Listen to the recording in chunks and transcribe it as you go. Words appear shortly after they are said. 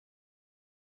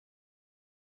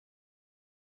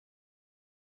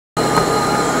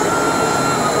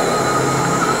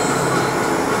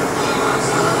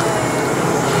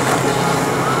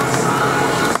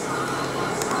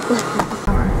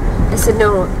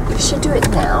No, you should do it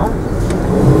now.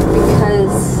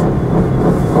 Because...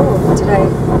 Oh,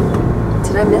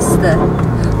 did I miss the...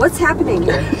 What's happening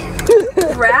here?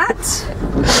 Rat?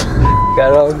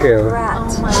 Got it on camera. Rat.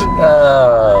 Oh my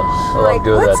god. I love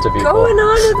doing that to people. What's going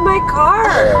on with my car?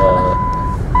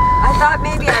 I thought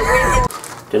maybe I went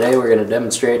in... Today we're going to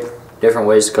demonstrate different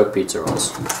ways to cook pizza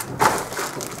rolls.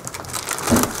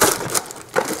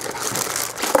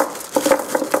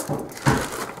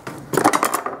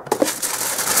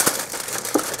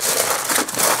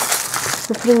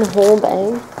 We're putting the whole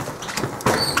bag.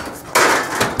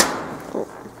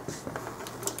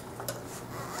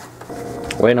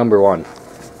 Way number 1.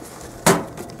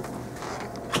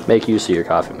 Make use of your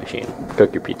coffee machine.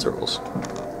 Cook your pizza rolls.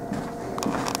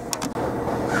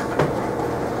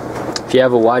 If you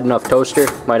have a wide enough toaster,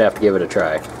 might have to give it a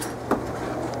try.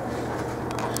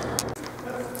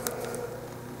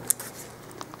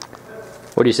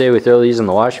 What do you say we throw these in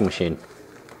the washing machine?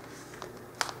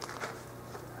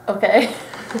 Okay.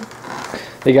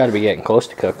 They gotta be getting close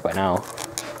to cooked by now.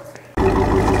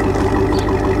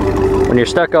 When you're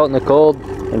stuck out in the cold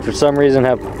and for some reason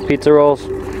have pizza rolls,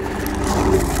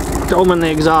 throw them in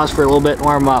the exhaust for a little bit and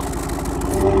warm them up.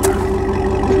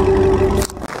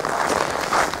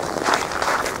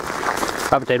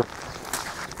 Hot potato.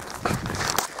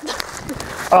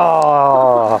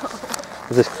 Oh!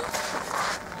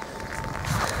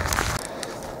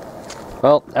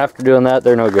 Well, after doing that,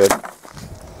 they're no good.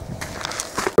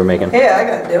 We're making. Hey, I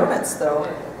got donuts though.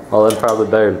 Well, that's probably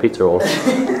better than pizza rolls.